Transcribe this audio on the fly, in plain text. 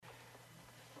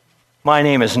My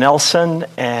name is Nelson,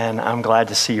 and I'm glad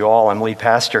to see you all. I'm lead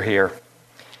pastor here.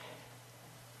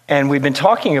 And we've been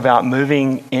talking about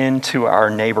moving into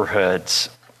our neighborhoods,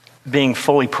 being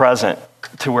fully present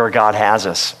to where God has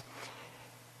us.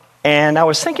 And I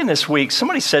was thinking this week,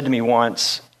 somebody said to me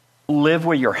once, live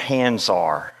where your hands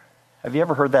are. Have you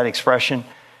ever heard that expression?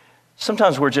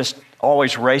 Sometimes we're just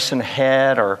always racing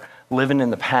ahead or living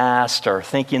in the past or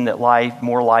thinking that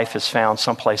more life is found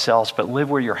someplace else, but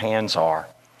live where your hands are.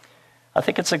 I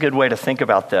think it's a good way to think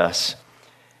about this.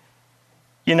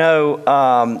 You know,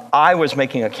 I was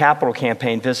making a capital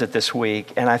campaign visit this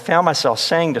week, and I found myself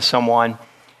saying to someone,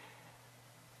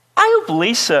 I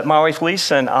hope my wife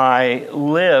Lisa and I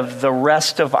live the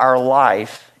rest of our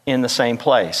life in the same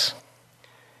place.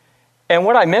 And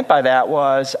what I meant by that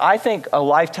was, I think a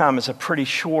lifetime is a pretty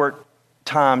short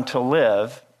time to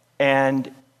live, and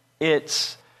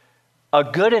it's a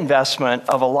good investment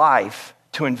of a life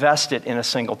to invest it in a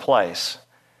single place.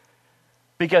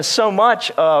 Because so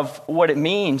much of what it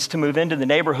means to move into the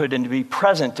neighborhood and to be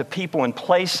present to people and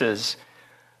places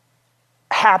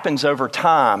happens over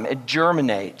time. It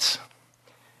germinates.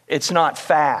 It's not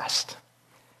fast.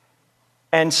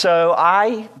 And so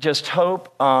I just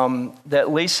hope that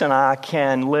Lisa and I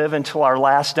can live until our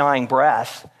last dying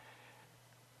breath,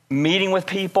 meeting with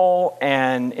people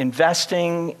and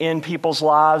investing in people's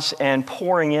lives and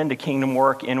pouring into kingdom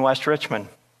work in West Richmond.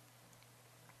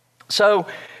 So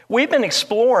we've been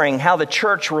exploring how the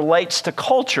church relates to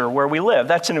culture where we live.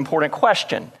 That's an important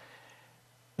question.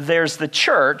 There's the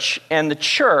church, and the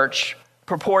church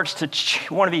purports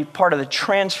to want to be part of the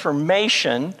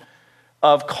transformation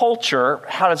of culture.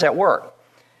 How does that work?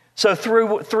 So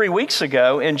 3 weeks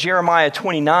ago in Jeremiah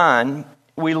 29,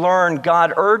 we learned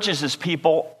God urges his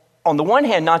people, on the one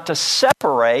hand, not to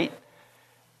separate,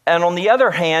 and on the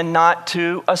other hand, not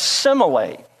to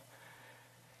assimilate.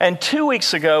 And 2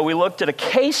 weeks ago, we looked at a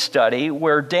case study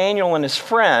where Daniel and his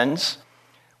friends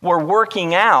were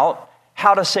working out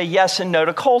how to say yes and no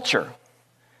to culture.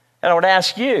 And I would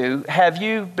ask you, have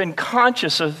you been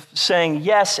conscious of saying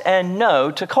yes and no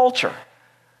to culture?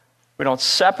 We don't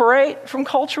separate from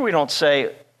culture. We don't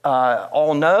say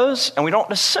all no's, and we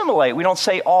don't assimilate. We don't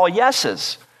say all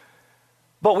yeses.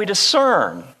 But we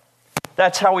discern.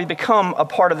 That's how we become a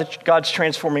part of God's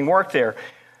transforming work there.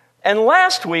 And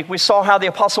last week, we saw how the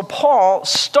Apostle Paul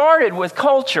started with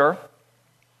culture,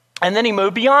 and then he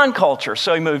moved beyond culture.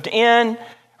 So he moved in,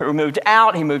 or moved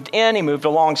out, he moved in, he moved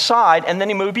alongside, and then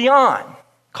he moved beyond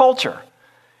culture.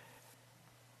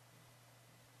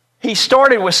 He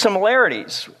started with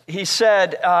similarities. He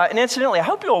said, and incidentally, I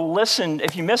hope you'll listen.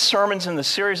 If you miss sermons in the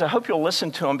series, I hope you'll listen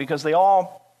to them, because they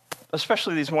all,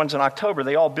 especially these ones in October,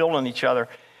 they all build on each other.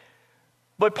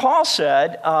 But Paul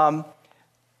said,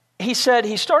 he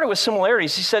started with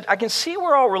similarities. He said, I can see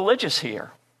we're all religious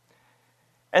here.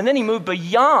 And then he moved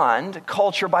beyond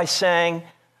culture by saying,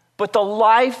 but the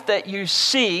life that you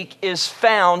seek is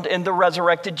found in the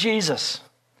resurrected Jesus.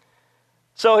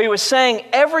 So he was saying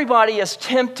everybody is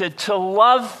tempted to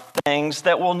love things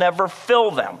that will never fill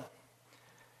them.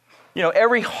 You know,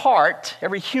 every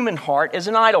human heart is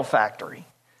an idol factory.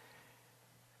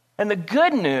 And the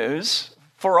good news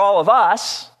for all of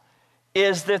us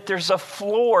is that there's a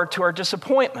floor to our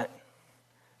disappointment.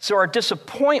 So our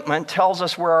disappointment tells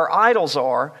us where our idols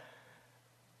are,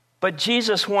 but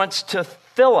Jesus wants to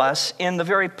fill us in the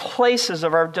very places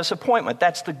of our disappointment.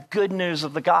 That's the good news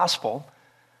of the gospel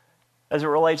as it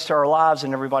relates to our lives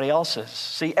and everybody else's.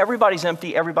 See, everybody's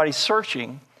empty, everybody's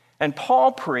searching, and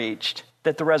Paul preached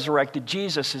that the resurrected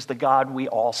Jesus is the God we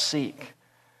all seek.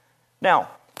 Now,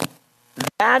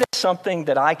 that is something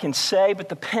that I can say, but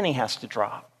the penny has to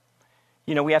drop.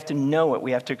 You know, we have to know it.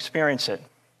 We have to experience it.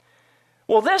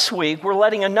 Well, this week, we're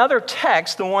letting another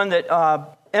text, the one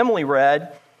that Emily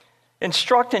read,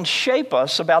 instruct and shape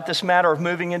us about this matter of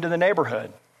moving into the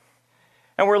neighborhood.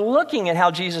 And we're looking at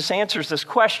how Jesus answers this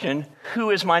question, who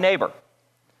is my neighbor?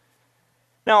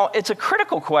 Now, it's a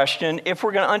critical question if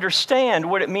we're going to understand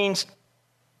what it means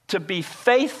to be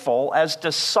faithful as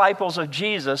disciples of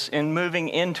Jesus in moving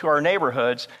into our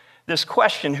neighborhoods. This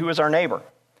question, who is our neighbor?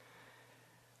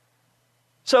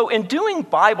 So in doing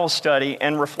Bible study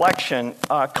and reflection,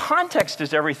 context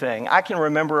is everything. I can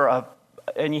remember,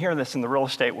 and you hear this in the real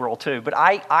estate world too, but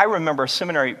I remember a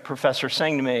seminary professor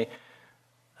saying to me,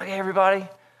 okay, everybody,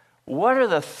 what are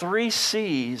the 3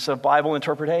 C's of Bible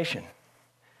interpretation?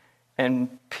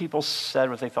 And people said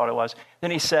what they thought it was.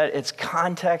 Then he said, it's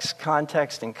context,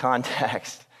 context, and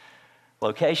context.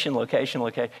 Location, location,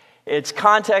 location. It's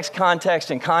context, context,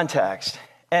 and context.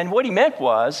 And what he meant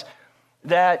was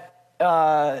that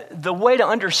the way to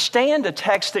understand the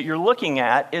text that you're looking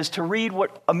at is to read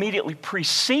what immediately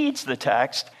precedes the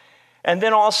text, and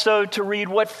then also to read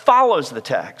what follows the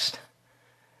text.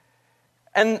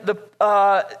 And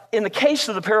in the case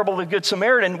of the parable of the Good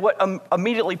Samaritan, what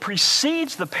immediately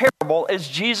precedes the parable is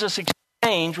Jesus'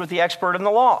 exchange with the expert in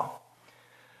the law.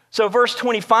 So verse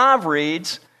 25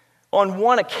 reads, on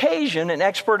one occasion, an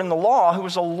expert in the law who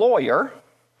was a lawyer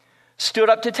stood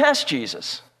up to test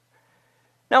Jesus.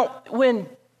 Now, when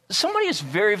somebody is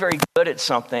very, very good at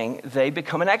something, they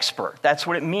become an expert. That's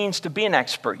what it means to be an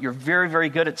expert. You're very, very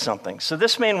good at something. So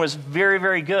this man was very,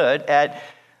 very good at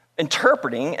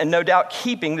interpreting and no doubt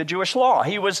keeping the Jewish law.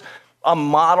 He was a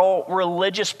model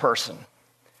religious person.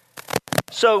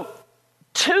 So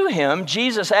to him,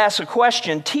 Jesus asked a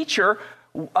question, teacher,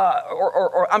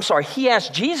 he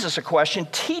asked Jesus a question,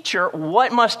 teacher,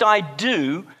 what must I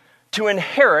do to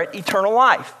inherit eternal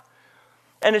life?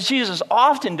 And as Jesus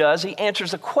often does, he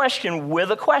answers the question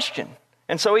with a question.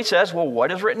 And so he says, well,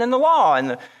 what is written in the law?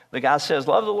 And the guy says,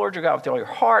 love the Lord your God with all your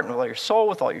heart, and with all your soul,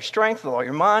 with all your strength, with all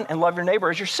your mind, and love your neighbor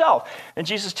as yourself. And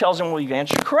Jesus tells him, well, you've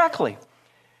answered correctly.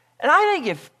 And I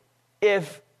think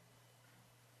if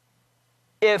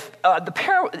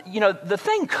the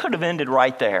thing could have ended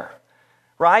right there,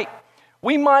 right?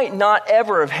 We might not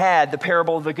ever have had the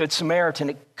parable of the Good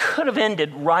Samaritan. It could have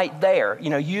ended right there.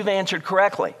 You've answered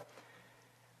correctly.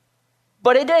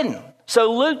 But it didn't.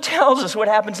 So Luke tells us what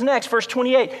happens next, verse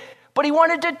 28. But he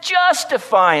wanted to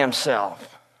justify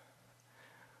himself.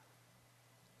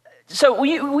 So will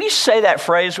you say that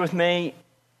phrase with me?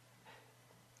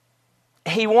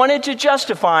 He wanted to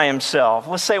justify himself.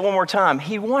 Let's say it one more time.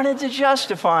 He wanted to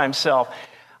justify himself.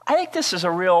 I think this is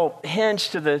a real hinge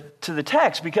to the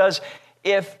text, because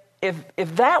if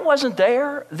that wasn't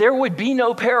there, there would be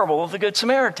no parable of the Good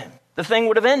Samaritan. The thing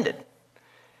would have ended.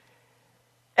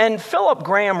 And Philip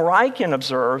Graham Ryken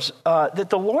observes that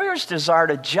the lawyer's desire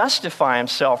to justify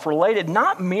himself related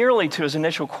not merely to his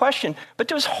initial question, but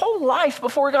to his whole life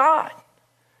before God.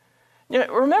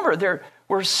 Remember, there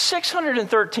were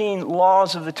 613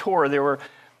 laws of the Torah. There were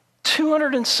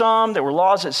 200 and some that were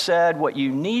laws that said what you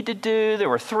need to do. There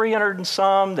were 300 and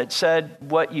some that said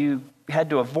what you had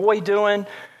to avoid doing.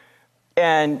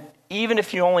 And even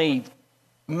if you only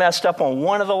messed up on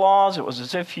one of the laws, it was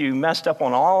as if you messed up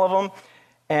on all of them.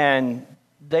 And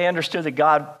they understood that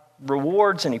God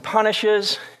rewards and he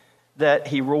punishes, that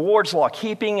he rewards law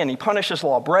keeping and he punishes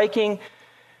law breaking.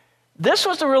 This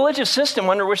was the religious system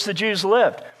under which the Jews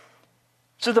lived.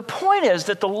 So the point is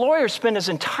that the lawyer spent his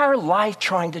entire life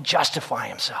trying to justify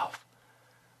himself.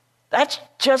 That's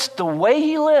just the way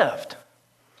he lived.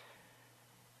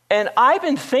 And I've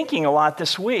been thinking a lot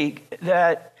this week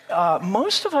that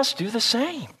most of us do the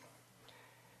same.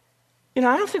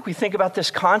 I don't think we think about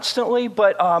this constantly,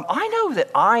 but I know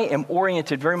that I am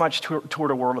oriented very much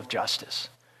toward a world of justice.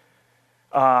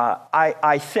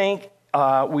 I think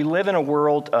we live in a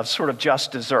world of sort of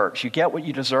just deserts. You get what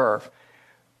you deserve.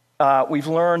 We've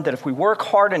learned that if we work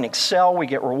hard and excel, we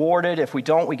get rewarded. If we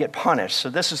don't, we get punished. So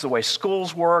this is the way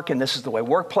schools work, and this is the way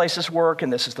workplaces work,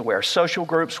 and this is the way our social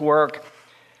groups work.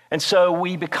 And so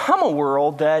we become a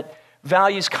world that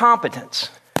values competence.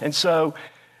 And so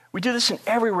we do this in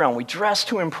every realm. We dress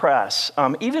to impress.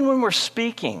 Even when we're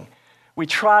speaking, we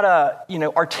try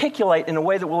to, articulate in a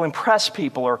way that will impress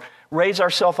people or raise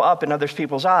ourselves up in other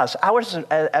people's eyes. I was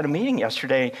at a meeting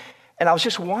yesterday, and I was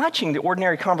just watching the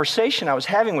ordinary conversation I was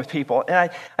having with people,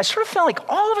 and I sort of felt like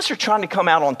all of us are trying to come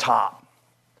out on top.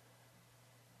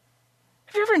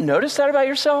 Have you ever noticed that about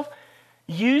yourself?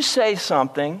 You say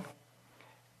something,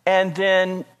 and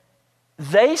then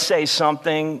they say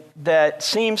something that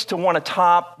seems to want to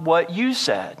top what you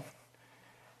said.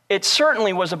 It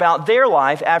certainly was about their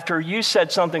life after you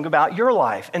said something about your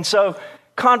life. And so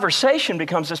conversation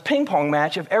becomes this ping pong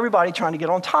match of everybody trying to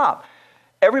get on top.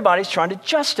 Everybody's trying to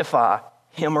justify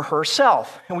him or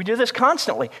herself. And we do this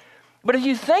constantly. But if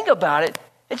you think about it,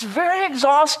 it's very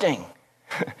exhausting.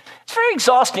 It's very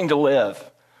exhausting to live.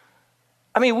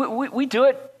 I mean, we do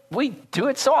it. We do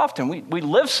it so often. We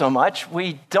live so much,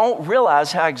 we don't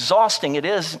realize how exhausting it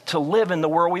is to live in the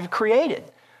world we've created.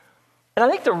 And I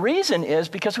think the reason is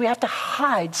because we have to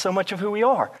hide so much of who we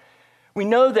are. We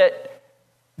know that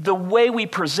the way we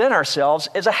present ourselves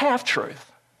is a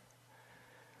half-truth.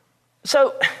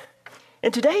 So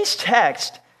in today's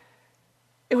text,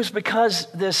 it was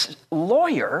because this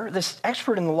lawyer, this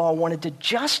expert in the law, wanted to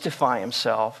justify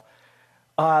himself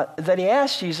that he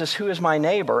asked Jesus, who is my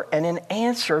neighbor? And in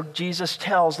answer, Jesus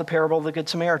tells the parable of the Good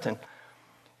Samaritan.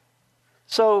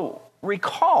 So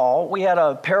recall, we had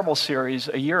a parable series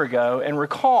a year ago, and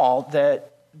recall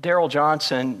that Darrell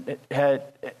Johnson had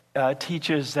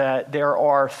teaches that there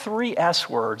are 3 S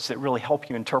words that really help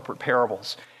you interpret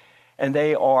parables. And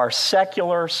they are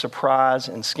secular, surprise,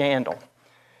 and scandal.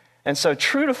 And so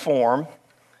true to form,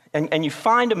 and you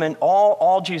find them in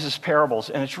all Jesus' parables,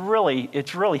 and it's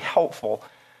really helpful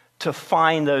to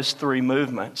find those 3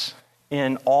 movements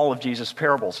in all of Jesus'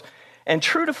 parables. And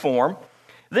true to form,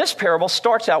 this parable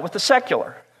starts out with the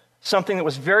secular, something that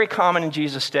was very common in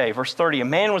Jesus' day. Verse 30, a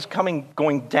man was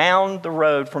going down the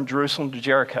road from Jerusalem to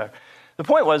Jericho. The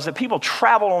point was that people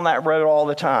traveled on that road all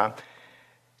the time.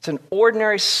 It's an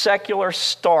ordinary secular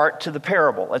start to the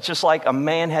parable. It's just like a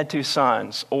man had 2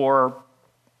 sons, or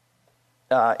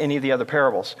any of the other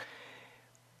parables.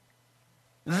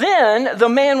 Then the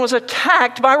man was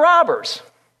attacked by robbers.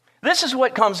 This is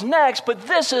what comes next, but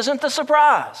this isn't the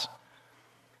surprise.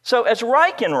 So as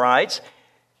Ryken writes,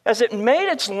 as it made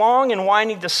its long and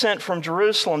winding descent from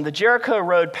Jerusalem, the Jericho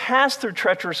road passed through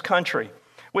treacherous country.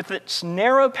 With its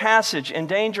narrow passage and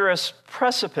dangerous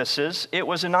precipices, it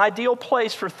was an ideal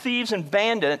place for thieves and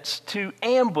bandits to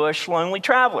ambush lonely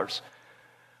travelers.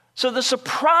 So the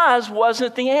surprise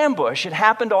wasn't the ambush. It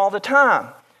happened all the time.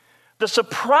 The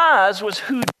surprise was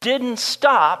who didn't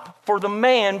stop for the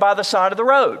man by the side of the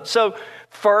road. So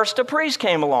first a priest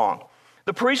came along.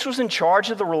 The priest was in charge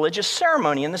of the religious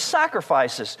ceremony and the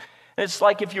sacrifices. And it's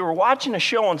like if you were watching a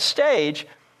show on stage,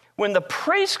 when the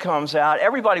priest comes out,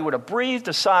 everybody would have breathed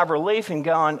a sigh of relief and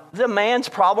gone, the man's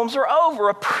problems are over.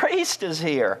 A priest is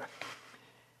here.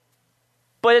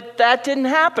 But that didn't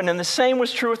happen, and the same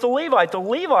was true with the Levite. The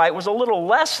Levite was a little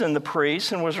less than the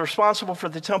priest and was responsible for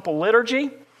the temple liturgy.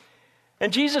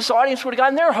 And Jesus' audience would have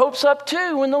gotten their hopes up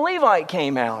too when the Levite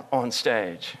came out on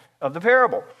stage of the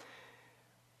parable.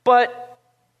 But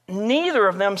neither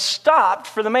of them stopped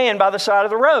for the man by the side of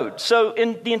the road. So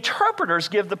the interpreters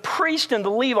give the priest and the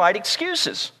Levite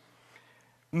excuses.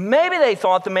 Maybe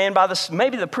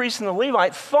the priest and the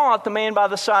Levite thought the man by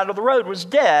the side of the road was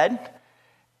dead,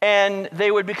 and they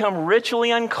would become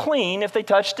ritually unclean if they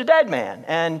touched a dead man.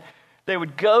 And they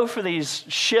would go for these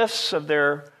shifts of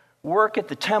their work at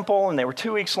the temple, and they were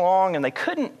 2 weeks long, and they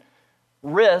couldn't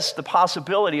risk the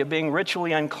possibility of being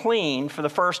ritually unclean for the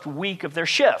first week of their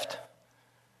shift.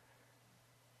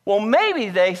 Well, maybe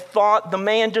they thought the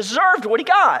man deserved what he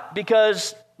got,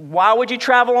 because why would you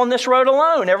travel on this road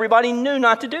alone? Everybody knew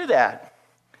not to do that.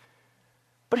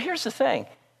 But here's the thing.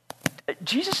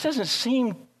 Jesus doesn't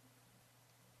seem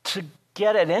to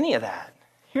get at any of that.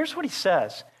 Here's what he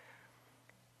says.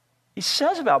 He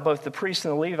says about both the priest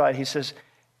and the Levite, he says,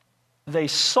 they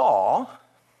saw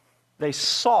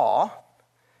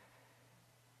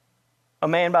a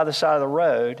man by the side of the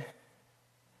road,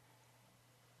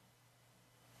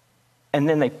 and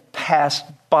then they passed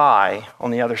by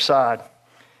on the other side.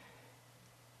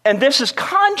 And this is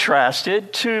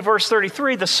contrasted to verse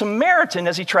 33. The Samaritan,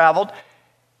 as he traveled,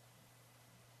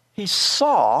 he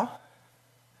saw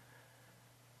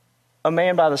a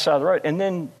man by the side of the road. And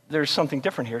then there's something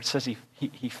different here. It says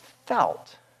he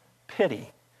felt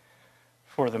pity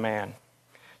for the man.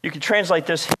 You could translate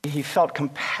this, he felt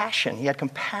compassion. He had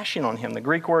compassion on him. The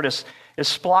Greek word is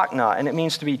splachna, and it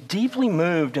means to be deeply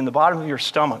moved in the bottom of your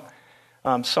stomach.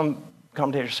 Some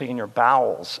commentators say in your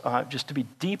bowels, just to be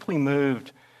deeply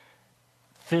moved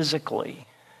physically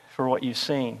for what you've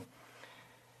seen.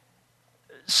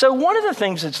 So one of the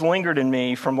things that's lingered in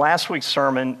me from last week's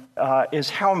sermon is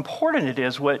how important it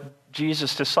is what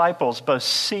Jesus' disciples both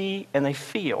see and they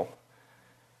feel.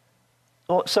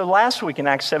 So last week in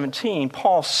Acts 17,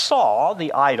 Paul saw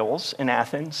the idols in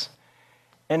Athens,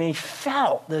 and he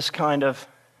felt this kind of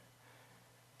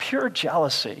pure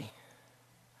jealousy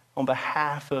on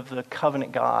behalf of the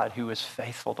covenant God who is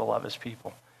faithful to love his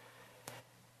people.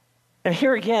 And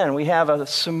here again, we have a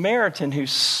Samaritan who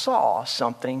saw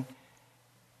something,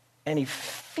 and he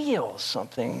feels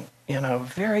something,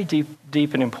 very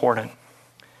deep and important.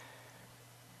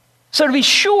 So to be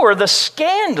sure, the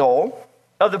scandal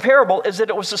of the parable is that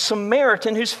it was a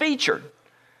Samaritan who's featured.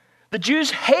 The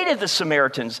Jews hated the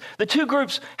Samaritans. The two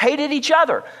groups hated each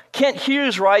other. Kent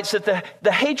Hughes writes that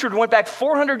the hatred went back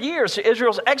 400 years to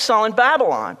Israel's exile in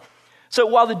Babylon. So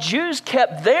while the Jews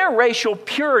kept their racial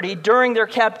purity during their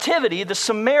captivity, the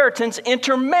Samaritans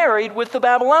intermarried with the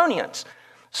Babylonians.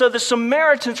 So the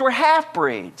Samaritans were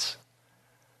half-breeds.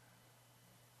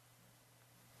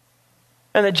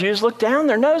 And the Jews looked down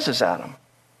their noses at them.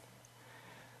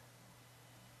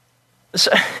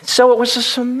 So it was a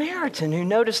Samaritan who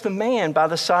noticed the man by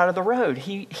the side of the road.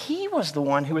 He was the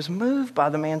one who was moved by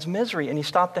the man's misery, and he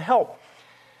stopped to help.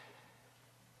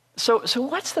 So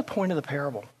what's the point of the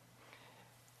parable?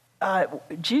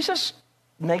 Jesus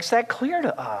makes that clear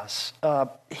to us.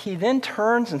 He then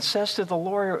turns and says to the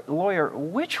lawyer,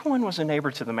 which one was a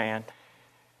neighbor to the man?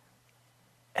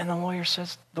 And the lawyer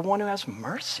says, the one who has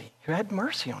mercy, who had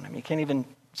mercy on him. He can't even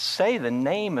say the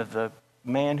name of the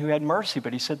man who had mercy,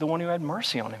 but he said the one who had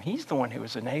mercy on him. He's the one who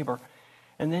was a neighbor.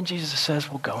 And then Jesus says,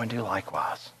 well, go and do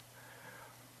likewise.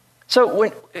 So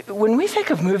when we think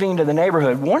of moving into the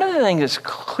neighborhood, one of the things that's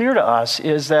clear to us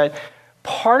is that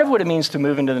part of what it means to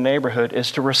move into the neighborhood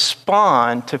is to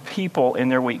respond to people in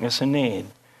their weakness and need.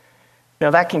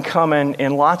 Now, that can come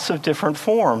in lots of different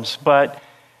forms, but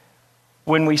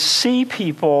when we see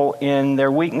people in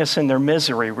their weakness and their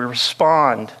misery, we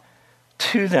respond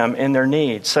to them in their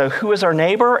need. So who is our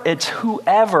neighbor? It's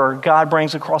whoever God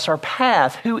brings across our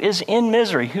path, who is in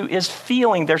misery, who is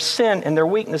feeling their sin and their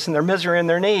weakness and their misery and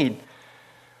their need.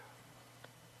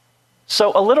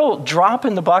 So a little drop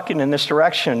in the bucket in this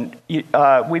direction.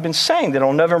 We've been saying that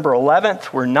on November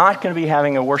 11th, we're not going to be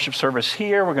having a worship service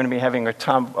here. We're going to be having a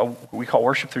time we call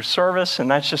worship through service, and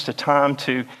that's just a time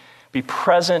to be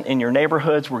present in your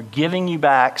neighborhoods. We're giving you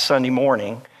back Sunday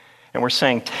morning, and we're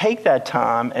saying take that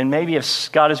time, and maybe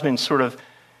if God has been sort of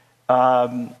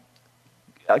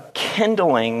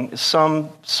kindling some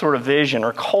sort of vision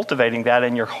or cultivating that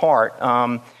in your heart,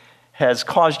 has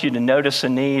caused you to notice a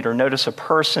need or notice a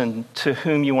person to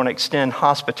whom you want to extend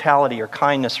hospitality or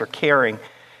kindness or caring,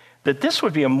 that this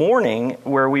would be a morning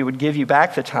where we would give you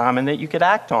back the time and that you could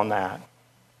act on that.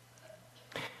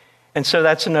 And so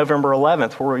that's November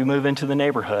 11th where we move into the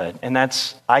neighborhood. And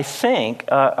that's, I think,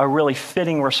 a really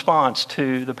fitting response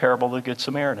to the parable of the Good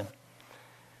Samaritan.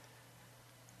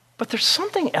 But there's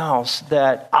something else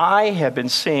that I have been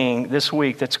seeing this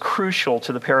week that's crucial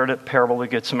to the parable of the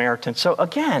Good Samaritan. So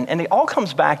again, and it all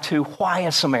comes back to why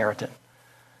a Samaritan?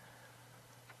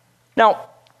 Now,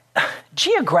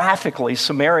 geographically,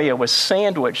 Samaria was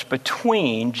sandwiched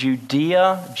between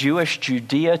Judea, Jewish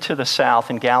Judea to the south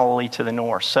and Galilee to the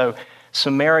north. So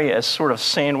Samaria is sort of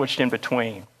sandwiched in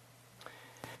between.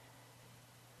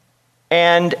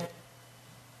 And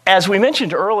as we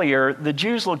mentioned earlier, the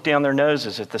Jews looked down their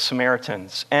noses at the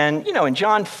Samaritans. And, in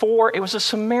John 4, it was a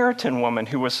Samaritan woman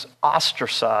who was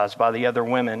ostracized by the other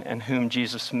women and whom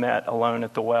Jesus met alone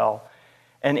at the well.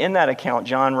 And in that account,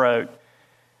 John wrote,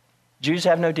 Jews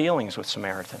have no dealings with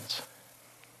Samaritans.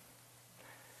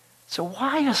 So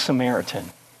why a Samaritan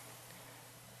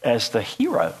as the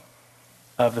hero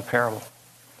of the parable?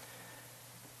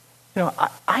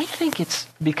 I think it's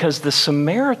because the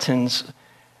Samaritans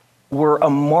were a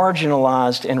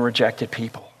marginalized and rejected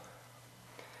people.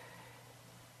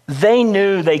 They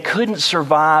knew they couldn't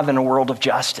survive in a world of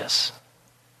justice.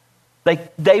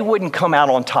 They wouldn't come out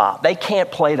on top. They can't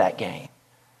play that game.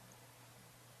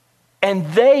 And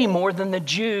they, more than the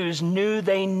Jews, knew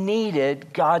they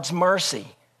needed God's mercy.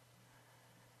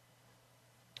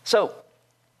 So,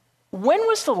 when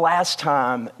was the last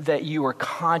time that you were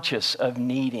conscious of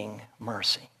needing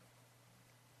mercy?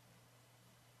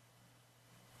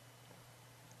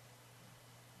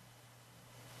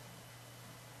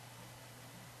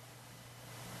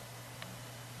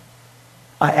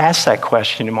 I asked that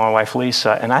question to my wife,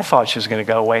 Lisa, and I thought she was going to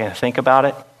go away and think about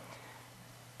it.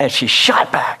 And she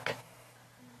shot back.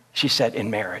 She said,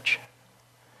 in marriage.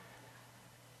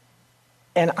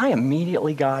 And I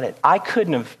immediately got it. I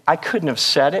couldn't have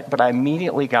said it, but I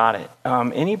immediately got it.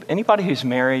 Anybody who's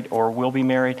married or will be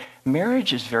married,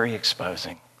 marriage is very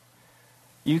exposing.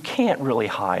 You can't really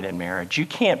hide in marriage. You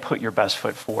can't put your best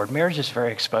foot forward. Marriage is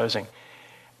very exposing.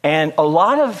 And a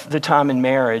lot of the time in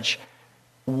marriage,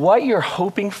 what you're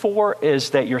hoping for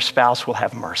is that your spouse will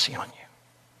have mercy on you.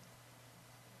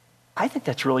 I think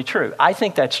that's really true. I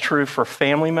think that's true for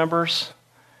family members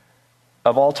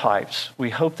of all types. We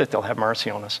hope that they'll have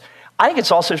mercy on us. I think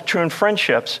it's also true in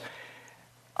friendships.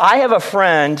 I have a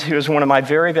friend who is one of my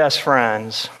very best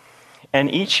friends, and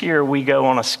each year we go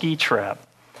on a ski trip.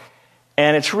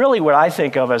 And it's really what I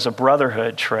think of as a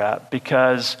brotherhood trip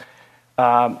because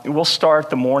we'll start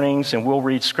the mornings and we'll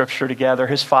read scripture together.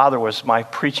 His father was my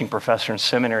preaching professor in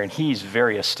seminary, and he's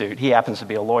very astute. He happens to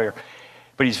be a lawyer,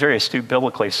 but he's very astute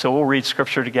biblically. So we'll read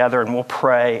scripture together and we'll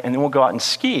pray, and then we'll go out and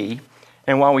ski.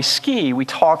 And while we ski, we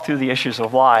talk through the issues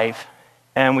of life,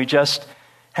 and we just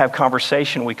have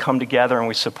conversation. We come together and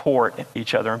we support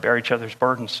each other and bear each other's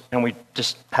burdens, and we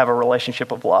just have a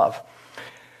relationship of love.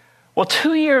 Well,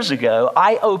 2 years ago,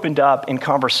 I opened up in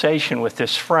conversation with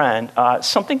this friend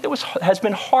something that has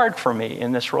been hard for me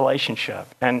in this relationship.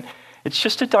 And it's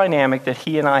just a dynamic that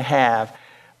he and I have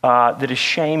that is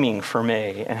shaming for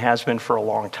me and has been for a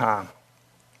long time.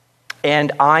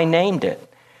 And I named it.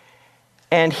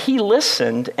 And he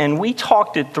listened, and we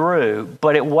talked it through,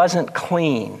 but it wasn't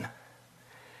clean.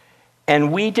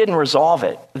 And we didn't resolve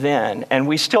it then, and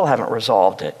we still haven't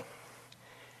resolved it.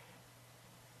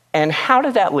 And how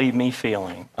did that leave me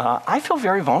feeling? I feel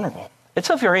very vulnerable. It's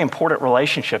a very important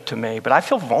relationship to me, but I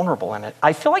feel vulnerable in it.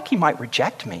 I feel like he might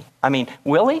reject me. I mean,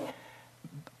 will he?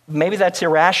 Maybe that's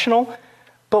irrational,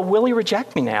 but will he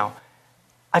reject me now?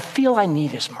 I feel I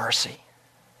need his mercy.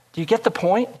 Do you get the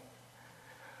point?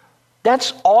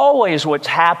 That's always what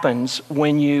happens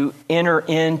when you enter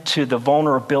into the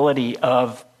vulnerability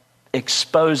of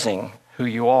exposing who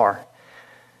you are.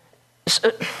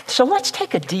 So let's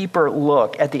take a deeper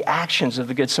look at the actions of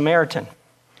the Good Samaritan.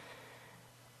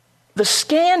 The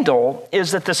scandal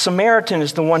is that the Samaritan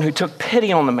is the one who took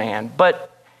pity on the man,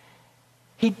 but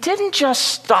he didn't just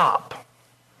stop.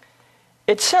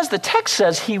 It says, the text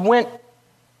says he went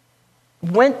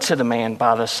to the man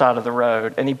by the side of the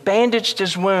road, and he bandaged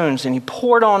his wounds, and he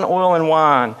poured on oil and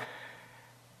wine.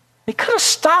 He could have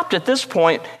stopped at this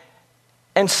point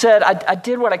and said, I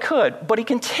did what I could, but he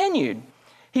continued.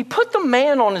 He put the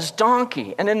man on his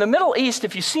donkey, and in the Middle East,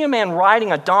 if you see a man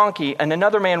riding a donkey and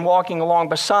another man walking along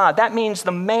beside, that means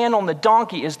the man on the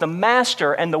donkey is the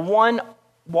master, and the one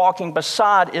walking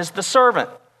beside is the servant.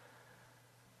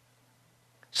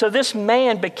 So this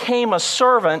man became a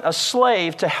servant, a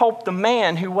slave, to help the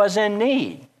man who was in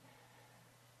need.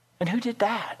 And who did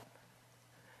that?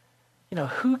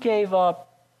 Who gave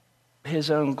up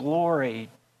his own glory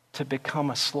to become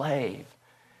a slave?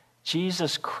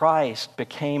 Jesus Christ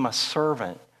became a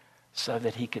servant so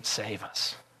that he could save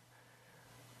us.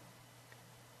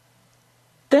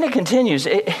 Then it continues.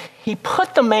 He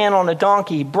put the man on a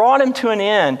donkey. He brought him to an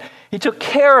inn. He took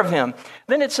care of him.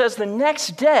 Then it says the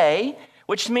next day,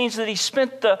 which means that he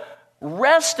spent the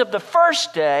rest of the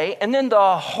first day and then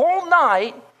the whole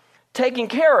night taking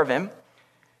care of him.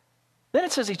 Then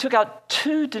it says he took out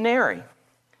 2 denarii.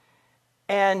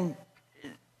 And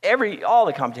all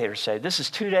the commentators say this is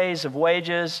 2 days of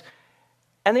wages.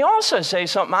 And they also say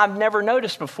something I've never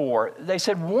noticed before. They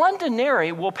said 1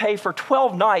 denarii will pay for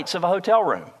 12 nights of a hotel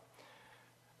room.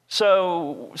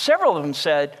 So several of them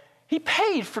said he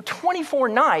paid for 24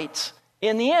 nights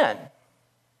in the inn.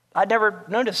 I'd never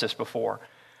noticed this before.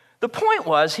 The point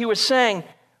was, he was saying,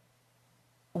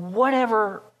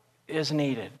 whatever is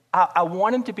needed. I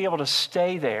want him to be able to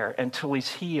stay there until he's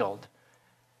healed.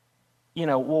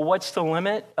 Well, what's the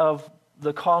limit of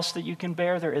the cost that you can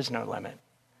bear? There is no limit.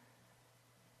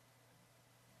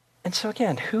 And so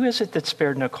again, who is it that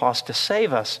spared no cost to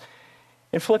save us?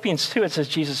 In Philippians 2, it says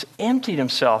Jesus emptied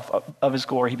himself of his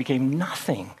glory. He became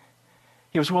nothing.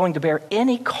 He was willing to bear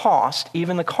any cost,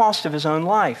 even the cost of his own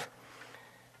life.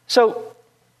 So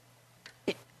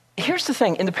here's the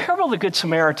thing. In the parable of the Good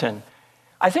Samaritan,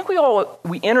 I think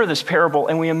we enter this parable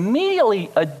and we immediately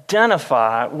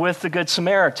identify with the Good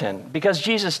Samaritan, because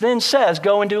Jesus then says,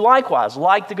 go and do likewise,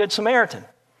 like the Good Samaritan.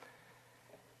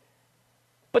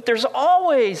 But there's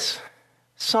always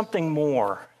something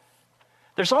more.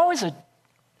 There's always a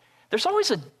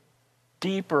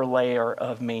deeper layer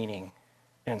of meaning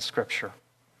in Scripture.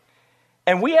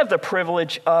 And we have the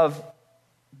privilege of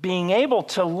being able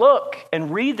to look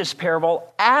and read this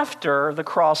parable after the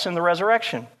cross and the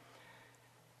resurrection.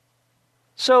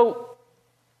 So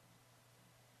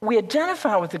we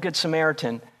identify with the Good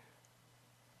Samaritan,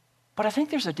 but I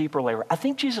think there's a deeper layer. I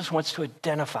think Jesus wants to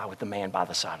identify with the man by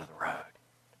the side of the road.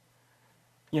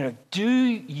 Do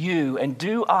you and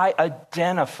do I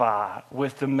identify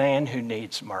with the man who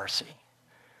needs mercy?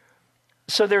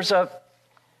 So there's a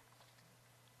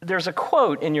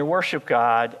quote in your worship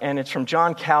guide, and it's from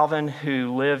John Calvin,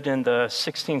 who lived in the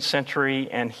 16th century,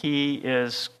 and he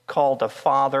is called a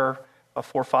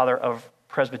forefather of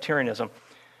Presbyterianism.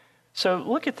 So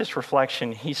look at this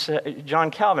reflection.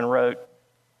 John Calvin wrote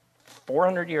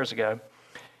 400 years ago,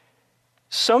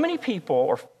 so many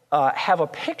people have a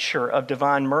picture of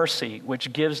divine mercy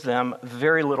which gives them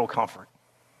very little comfort.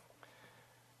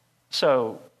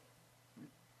 So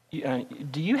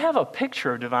do you have a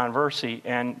picture of divine mercy?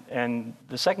 And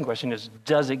the second question is,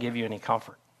 does it give you any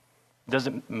comfort? Does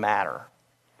it matter?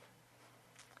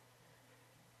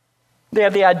 They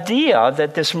have the idea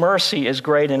that this mercy is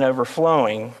great and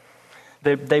overflowing.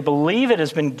 They believe it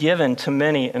has been given to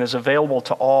many and is available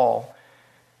to all,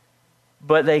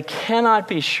 but they cannot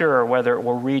be sure whether it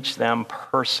will reach them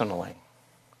personally,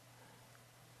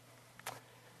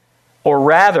 or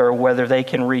rather whether they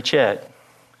can reach it.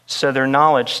 So their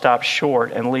knowledge stops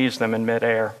short and leaves them in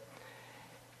midair.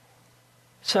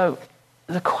 So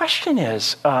the question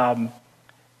is, how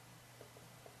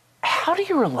do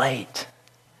you relate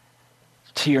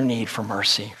to your need for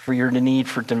mercy, for your need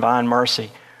for divine mercy?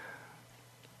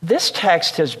 This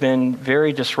text has been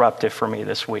very disruptive for me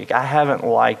this week. I haven't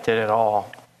liked it at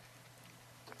all.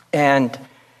 And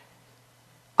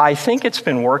I think it's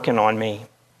been working on me.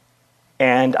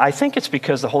 And I think it's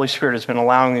because the Holy Spirit has been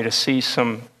allowing me to see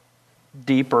some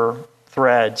deeper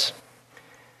threads.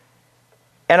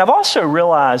 And I've also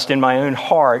realized in my own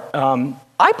heart,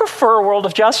 I prefer a world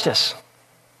of justice.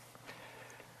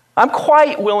 I'm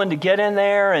quite willing to get in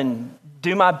there and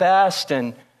do my best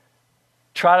and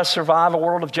try to survive a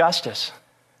world of justice.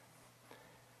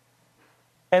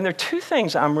 And there are two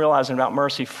things I'm realizing about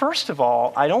mercy. First of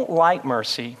all, I don't like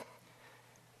mercy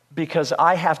because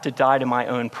I have to die to my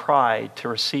own pride to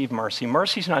receive mercy.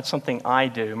 Mercy is not something I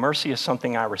do. Mercy is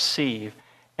something I receive,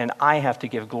 and I have to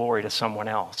give glory to someone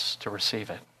else to receive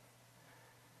it.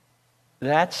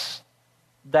 That's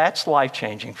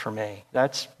life-changing for me.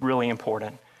 That's really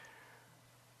important.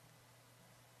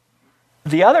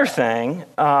 The other thing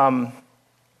that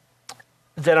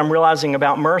I'm realizing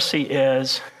about mercy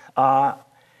is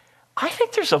I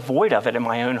think there's a void of it in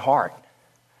my own heart.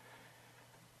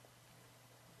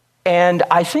 And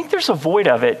I think there's a void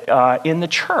of it in the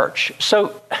church.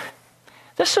 So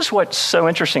this is what's so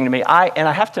interesting to me. I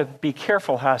have to be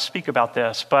careful how I speak about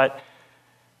this, but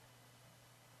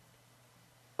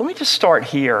let me just start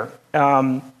here.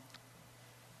 When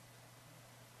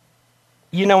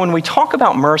we talk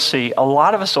about mercy, a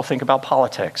lot of us will think about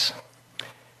politics.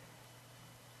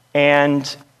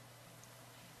 And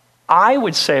I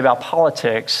would say about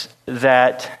politics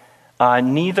that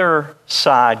neither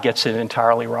side gets it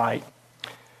entirely right.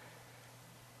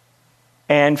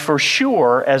 And for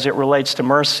sure, as it relates to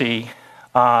mercy,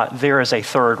 there is a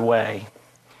third way.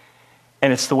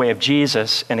 And it's the way of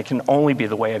Jesus, and it can only be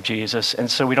the way of Jesus. And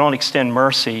so we don't extend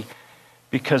mercy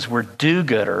because we're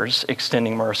do-gooders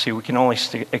extending mercy. We can only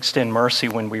extend mercy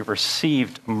when we've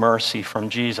received mercy from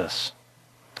Jesus.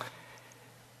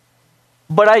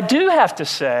 But I do have to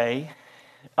say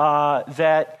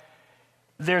that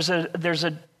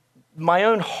my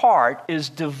own heart is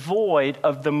devoid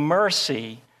of the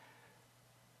mercy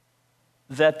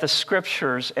that the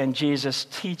Scriptures and Jesus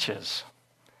teaches.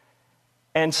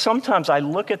 And sometimes I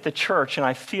look at the church and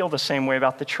I feel the same way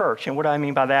about the church. And what do I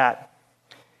mean by that?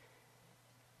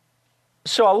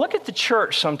 So I look at the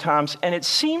church sometimes, and it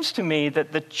seems to me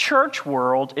that the church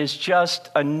world is just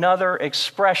another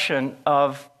expression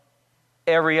of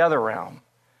every other realm.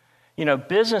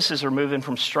 Businesses are moving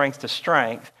from strength to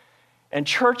strength, and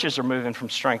churches are moving from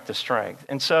strength to strength.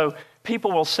 And so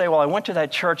people will say, well, I went to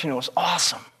that church and it was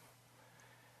awesome.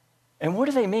 And what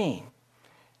do they mean?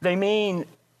 They mean,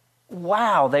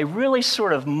 wow, they really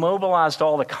sort of mobilized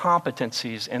all the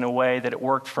competencies in a way that it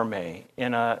worked for me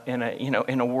in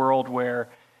a world where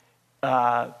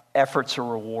efforts are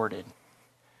rewarded.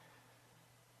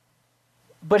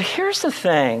 But here's the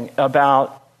thing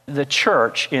about the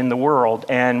church in the world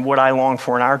and what I long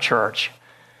for in our church.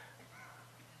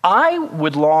 I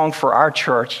would long for our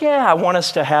church, I want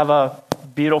us to have a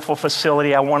beautiful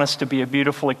facility. I want us to be a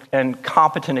beautiful and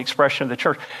competent expression of the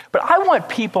church. But I want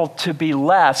people to be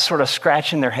less sort of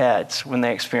scratching their heads when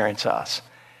they experience us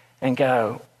and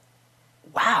go,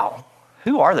 wow,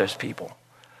 who are those people?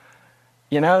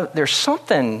 There's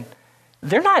something,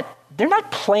 they're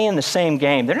not playing the same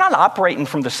game. They're not operating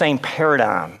from the same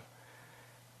paradigm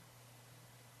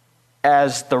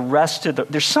as the rest of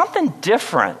there's something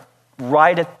different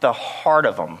right at the heart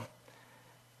of them.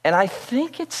 And I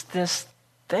think it's this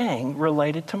thing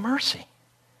related to mercy.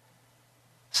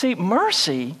 See,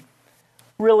 mercy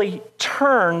really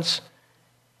turns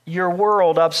your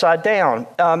world upside down.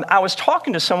 I was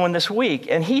talking to someone this week,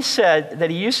 and he said that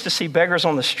he used to see beggars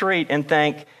on the street and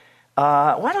think,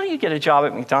 why don't you get a job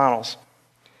at McDonald's?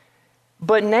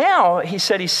 But now, he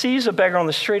said he sees a beggar on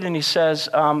the street and he says,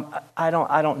 I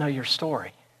don't know your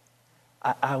story.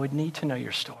 I would need to know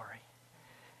your story.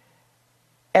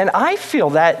 And I feel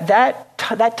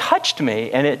that touched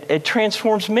me, and it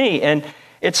transforms me, and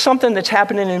it's something that's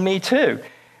happening in me too.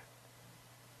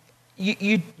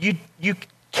 You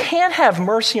can't have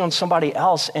mercy on somebody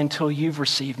else until you've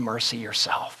received mercy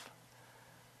yourself.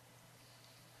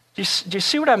 Do you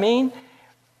see what I mean?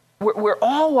 We're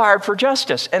all wired for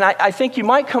justice. And I think you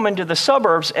might come into the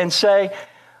suburbs and say,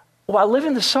 well, I live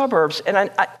in the suburbs, and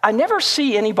I never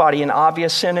see anybody in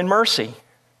obvious sin and mercy.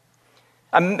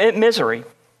 Misery.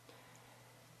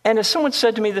 And as someone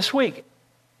said to me this week,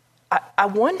 I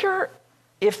wonder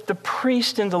if the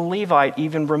priest and the Levite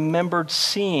even remembered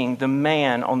seeing the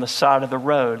man on the side of the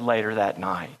road later that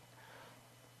night.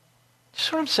 You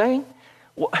see what I'm saying?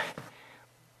 Well,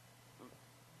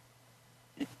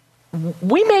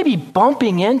 we may be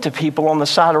bumping into people on the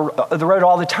side of the road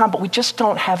all the time, but we just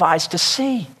don't have eyes to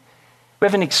see. We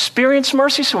haven't experienced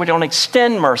mercy, so we don't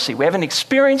extend mercy. We haven't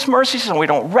experienced mercy, so we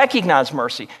don't recognize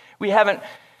mercy. We haven't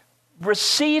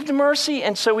received mercy,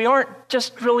 and so we aren't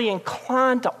just really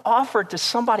inclined to offer it to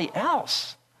somebody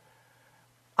else.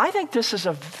 I think this is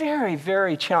a very,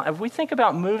 very challenge. If we think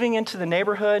about moving into the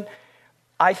neighborhood,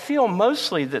 I feel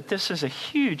mostly that this is a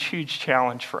huge, huge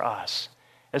challenge for us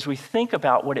as we think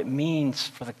about what it means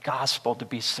for the gospel to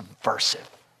be subversive.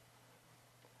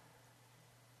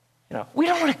 We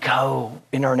don't want to go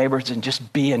in our neighborhoods and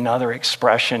just be another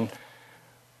expression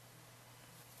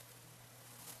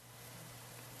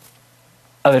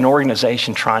of an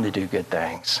organization trying to do good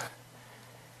things.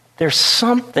 There's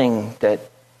something that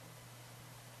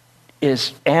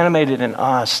is animated in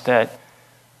us that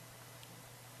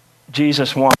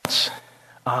Jesus wants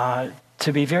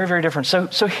to be very, very different.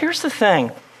 So here's the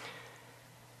thing.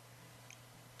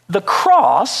 The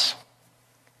cross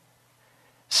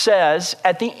says,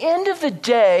 at the end of the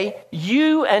day,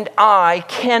 you and I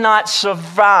cannot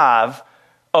survive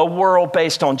a world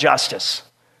based on justice.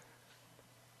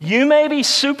 You may be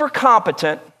super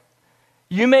competent.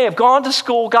 You may have gone to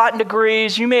school, gotten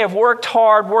degrees. You may have worked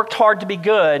hard to be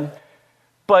good.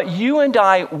 But you and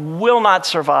I will not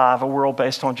survive a world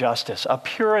based on justice. A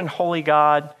pure and holy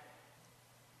God,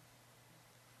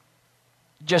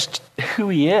 just who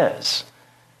he is,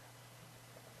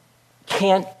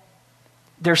 can't.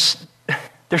 There's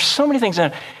so many things.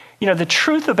 The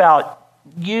truth about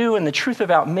you and the truth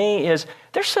about me is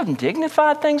there's some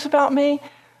dignified things about me,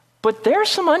 but there's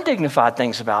some undignified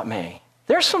things about me.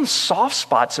 There's some soft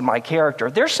spots in my character.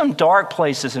 There's some dark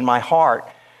places in my heart.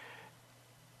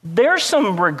 There's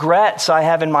some regrets I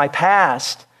have in my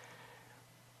past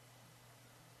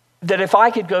that if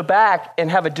I could go back and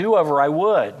have a do-over, I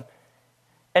would.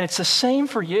 And it's the same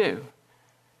for you.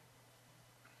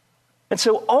 And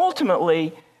so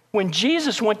ultimately, when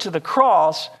Jesus went to the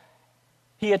cross,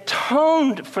 he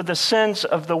atoned for the sins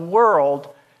of the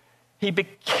world.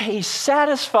 He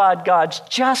satisfied God's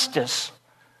justice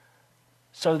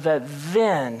so that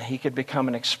then he could become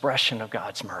an expression of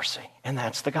God's mercy. And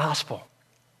that's the gospel.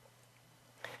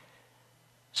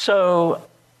 So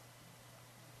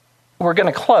we're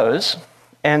going to close.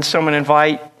 And so I'm going to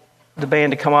invite the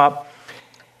band to come up.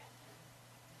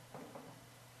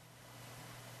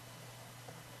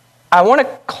 I want to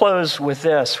close with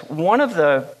this. One of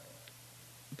the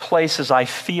places I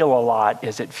feel a lot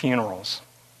is at funerals.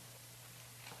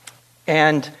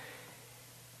 And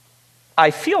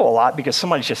I feel a lot because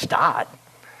somebody just died.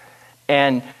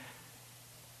 And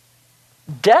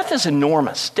death is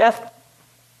enormous. Death,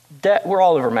 we're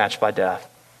all overmatched by death.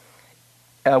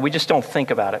 We just don't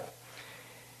think about it.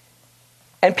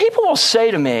 And people will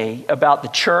say to me about the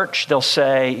church, they'll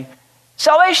say,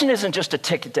 salvation isn't just a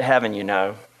ticket to heaven, you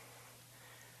know.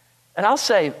 And I'll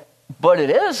say, but it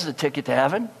is a ticket to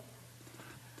heaven.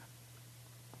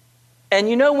 And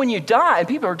when you die, and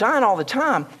people are dying all the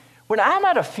time, when I'm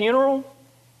at a funeral,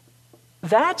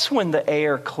 that's when the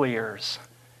air clears.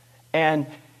 And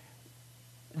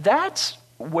that's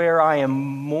where I am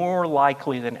more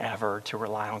likely than ever to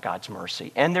rely on God's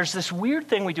mercy. And there's this weird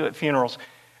thing we do at funerals.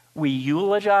 We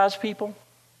eulogize people,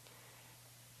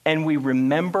 and we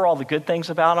remember all the good things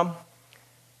about them.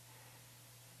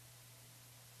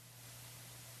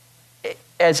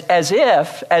 As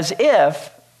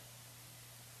if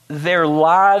their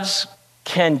lives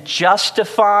can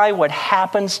justify what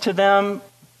happens to them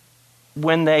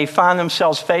when they find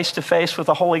themselves face to face with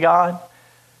a holy God.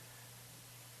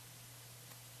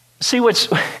 See,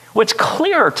 what's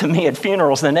clearer to me at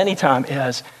funerals than any time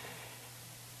is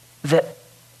that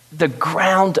the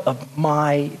ground of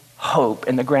my hope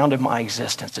and the ground of my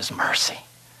existence is mercy.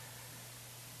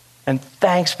 And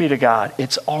thanks be to God,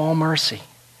 it's all mercy.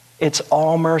 It's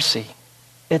all mercy.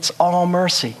 It's all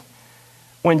mercy.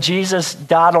 When Jesus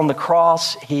died on the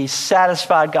cross, he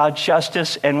satisfied God's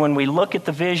justice. And when we look at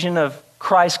the vision of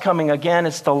Christ coming again,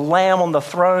 it's the Lamb on the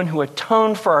throne who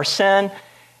atoned for our sin.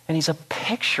 And he's a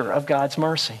picture of God's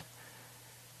mercy.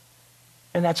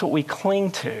 And that's what we cling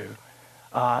to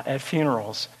at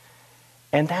funerals.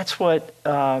 And that's what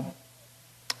God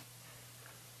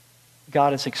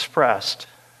has expressed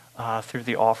through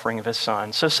the offering of his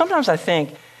son. So sometimes I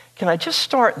think, can I just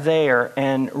start there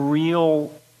and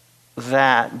reel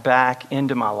that back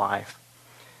into my life?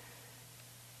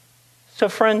 So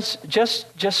friends,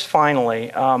 just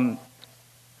finally,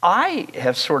 I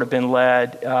have sort of been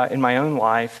led in my own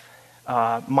life.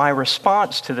 My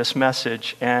response to this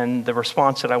message and the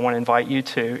response that I want to invite you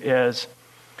to is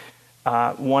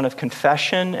one of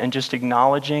confession and just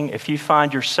acknowledging if you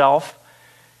find yourself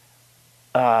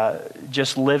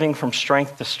just living from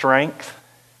strength to strength,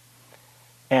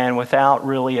 and without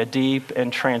really a deep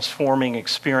and transforming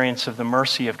experience of the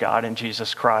mercy of God in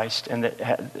Jesus Christ, and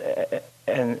that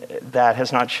and that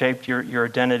has not shaped your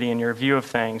identity and your view of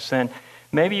things, then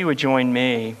maybe you would join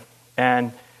me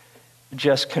and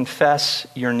just confess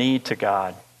your need to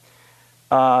God.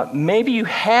 Maybe you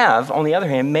have, on the other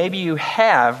hand, maybe you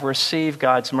have received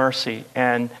God's mercy,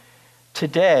 and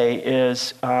today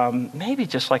is maybe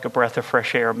just like a breath of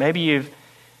fresh air. Maybe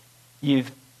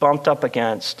you've bumped up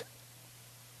against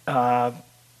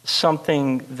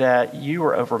something that you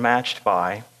were overmatched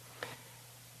by,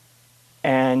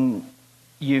 and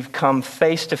you've come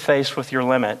face to face with your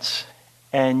limits,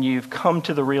 and you've come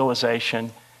to the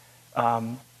realization,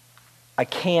 I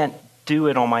can't do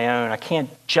it on my own. I can't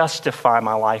justify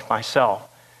my life myself.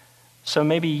 So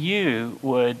maybe you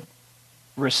would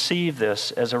receive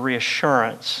this as a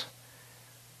reassurance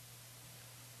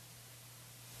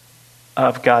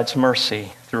of God's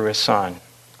mercy through his Son.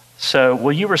 So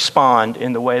will you respond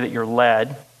in the way that you're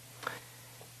led?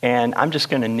 And I'm just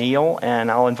going to kneel,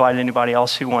 and I'll invite anybody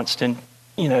else who wants to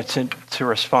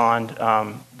respond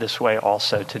this way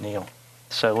also to kneel.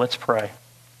 So let's pray.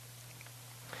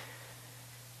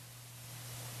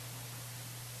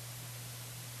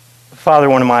 Father,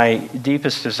 one of my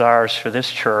deepest desires for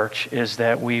this church is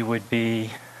that we would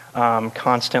be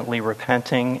constantly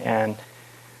repenting, and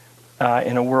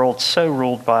in a world so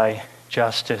ruled by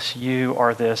justice, you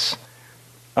are this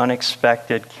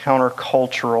unexpected,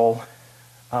 countercultural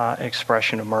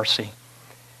expression of mercy.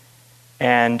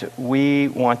 And we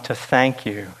want to thank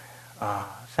you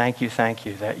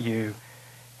that you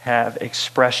have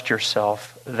expressed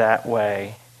yourself that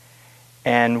way.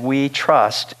 And we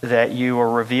trust that you are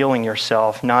revealing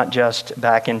yourself not just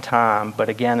back in time, but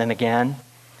again and again.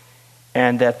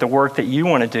 And that the work that you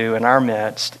want to do in our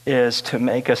midst is to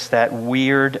make us that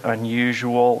weird,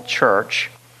 unusual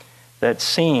church that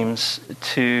seems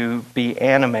to be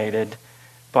animated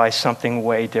by something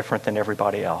way different than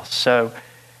everybody else. So,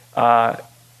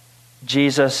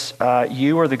 Jesus,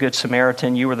 you are the Good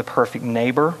Samaritan. You are the perfect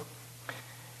neighbor.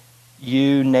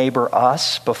 You neighbor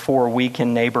us before we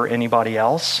can neighbor anybody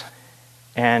else.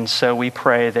 And so we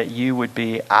pray that you would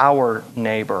be our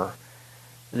neighbor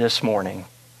this morning.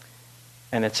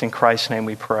 And it's in Christ's name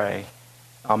we pray.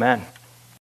 Amen.